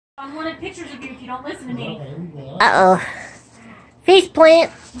Unwanted pictures of you if you don't listen to me. Uh-oh. Face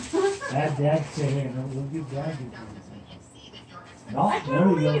plant. Dad said, we'll give Dad no, I can't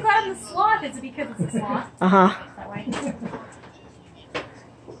believe you got in the sloth. Is it because it's a sloth? Uh-huh. That way.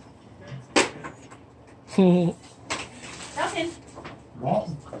 Dalton.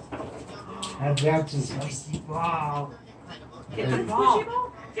 Dalton. Dad says, Ball. Get the ball.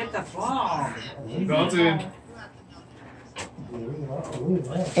 Get the ball. Dalton.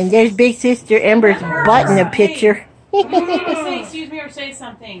 And there's Big Sister Ember's butt in the picture. Say excuse me or say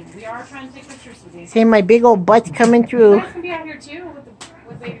something. We are trying to take pictures with you. Say my big old butt's coming You through. guys can be out here too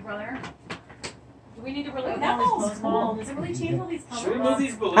with baby brother. Do we need to really open all these balls? Does it really change all these colors? Should we move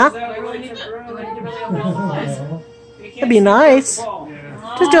these balloons Huh? out? Do we need to really open all the balls? That'd be nice.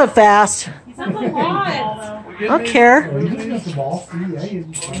 Just do it fast. He sounds like God. I don't care. Moving these? You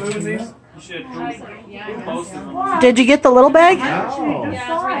should post them. Did you get the little bag?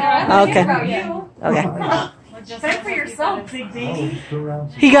 Okay. Okay. Fend for yourself, big baby.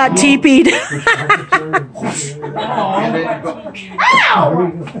 He got TP'd.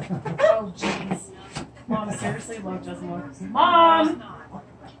 Ow! Oh, jeez. Mom, seriously, love doesn't work. Mom!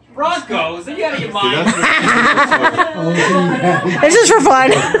 Broncos, you out of your mind. This is for fun.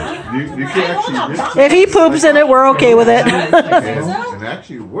 You can actually If he poops in it, we're okay with it. it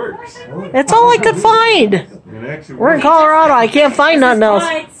actually works. It's all I could find. It actually We're in works. Colorado. I can't find nothing else.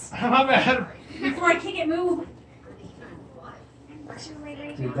 My bad. Before I kick it, move.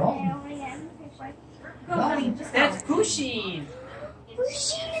 Go, honey. Just That's Pushin.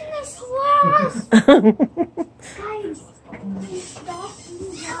 Pushin in the sloth.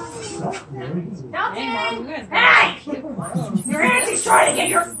 Dalton! Hey! Your auntie's trying to get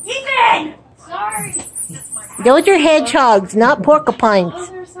your Ethan! Sorry. Those are hedgehogs, not porcupines. Oh,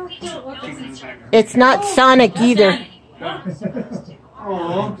 they're so cute. Look, It's not Sonic either.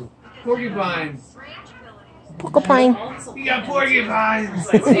 Aw, porcupines. Porcupine. You got porcupines.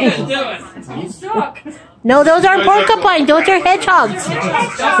 What are you doing? you suck. No, those aren't porcupines. Those are hedgehogs.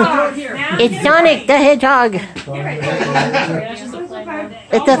 It's Sonic the Hedgehog.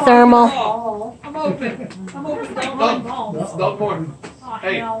 It's a thermal. I'm open. I'm open. That's Dalton.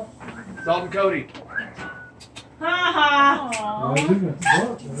 Hey, Dalton Cody. Ha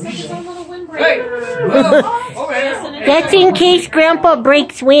Hey! ha. That's in case Grandpa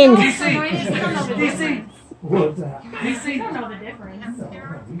breaks wind. DC. DC. I don't know the difference.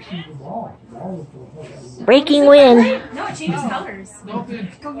 Breaking wind. No, it changes colors. Dalton,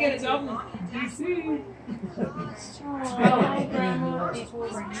 go get it, Dalton. DC. I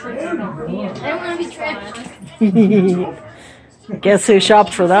don't want to be tricked. Guess who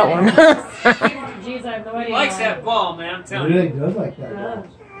shopped for that one? Jeez, I have no idea. He likes that ball, man, I'm telling Really you. does like that.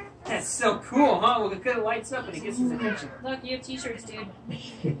 That's so cool, huh? Well, it lights up and it gets his attention. Look, you have t-shirts, dude.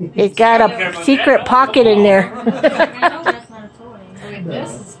 It's got a secret pocket in there. I know that's not a toy. This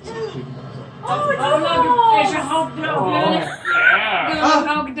is... Oh, it's a hog dog.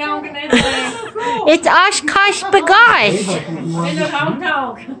 It's Oshkosh Bagosh. It's a hog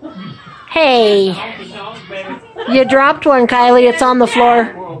dog. Hey, you dropped one, Kylie. It's on the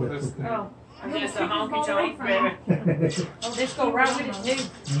floor. Oh. Just a honky tonk, baby. Oh, just go right with it, too.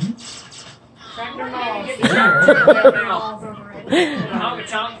 Tractor balls. Honky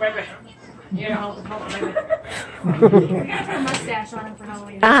tonk, baby. Yeah, I'll baby. We gotta put a mustache on him for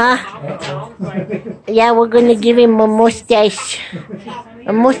Halloween. Uh-huh. Honky tonk, baby. Yeah, we're going to give him a mustache.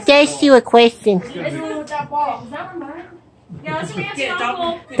 A mustache to a question. With that ball. Is that one mine? Yeah, that's from Auntie and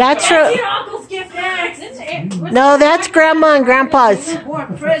Uncle. That's Auntie from... and Uncle's gift next. No, that's Grandma and Grandpa's.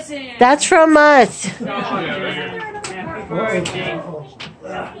 That's from us. Don't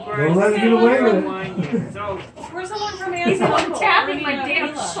let him get away with it. Where's the one from Auntie and Uncle? Tapping my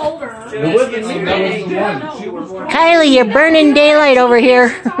damn shoulder. Kylie, you're burning daylight over here.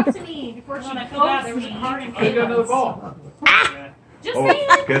 Talk to me before she pokes me. Pick up another ball. Just Oh, saying.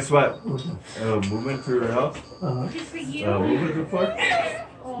 guess what? Movement to your house? Just for you. Movement to fuck?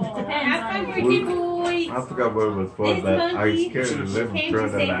 Have fun with you, boys. I forgot what it was for, but I was scared to live in Came to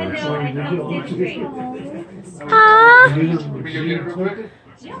front of say that. hello. I know it's great. Ah. Can we go get it real quick?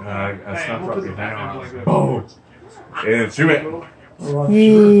 I snapped up behind him. Oh! And she went. You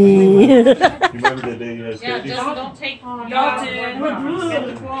remember the day you had Yeah, scared you? just don't take Dalton.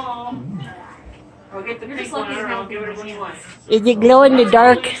 I'll get the You're pink just one. lucky I'll give it a one. Is it glow in the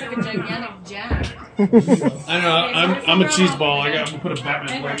dark? It's like a gigantic jack. I know. I'm a cheese ball. I got to put a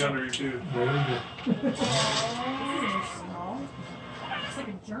Batman flag under you too. It's like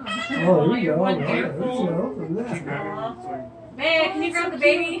a germ. Oh, there you go. One There you careful. go. Look at that. Babe, can you grab the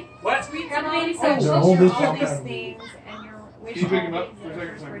baby? What? Grab the baby so They're she'll holding share all this these up. things and you're Can you pick him up for a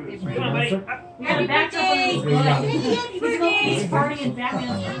second? So I can put this- Come on, buddy. You gotta back up on his butt. He's farting in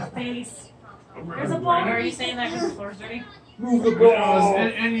Batman's face. There's a ball. Are you saying that because the floor's dirty? Move the balls.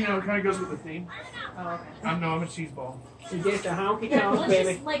 And you know, it kind of goes with the theme. Oh, okay. I'm a cheese ball. You get the honky Here, tonk, let's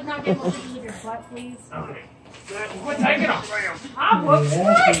baby. just like not get more pictures of your butt, please. Okay. Quit taking off. Ah, whoops.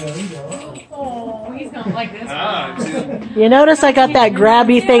 Yeah, there you go. Oh, he's gonna like this. Ah, one. You notice I got that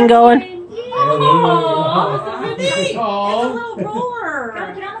grabby thing going? Oh, it's a Oh. little roller.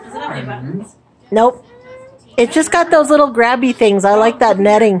 Gotta put on the Does it have any floor. buttons? Nope. It's just got those little grabby things. I like that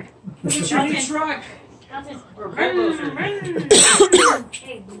netting. Get your new truck. That's his. Or bulldozer. Hey.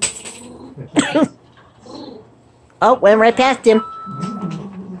 Hey. Oh, went right past him.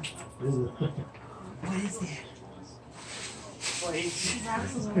 He's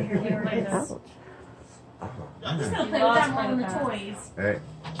absolutely weird like this. I'm just gonna play with loves that more than the playing with toys. Hey.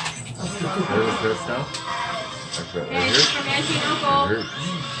 Where's this now? Like that right Hey, here? from Auntie and Uncle. Right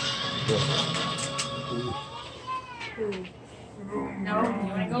here. No, you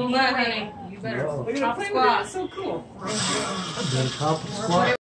wanna go You that better, way. honey. You better. No. Look at Top him play squat. with it. It's so cool. Then top squat.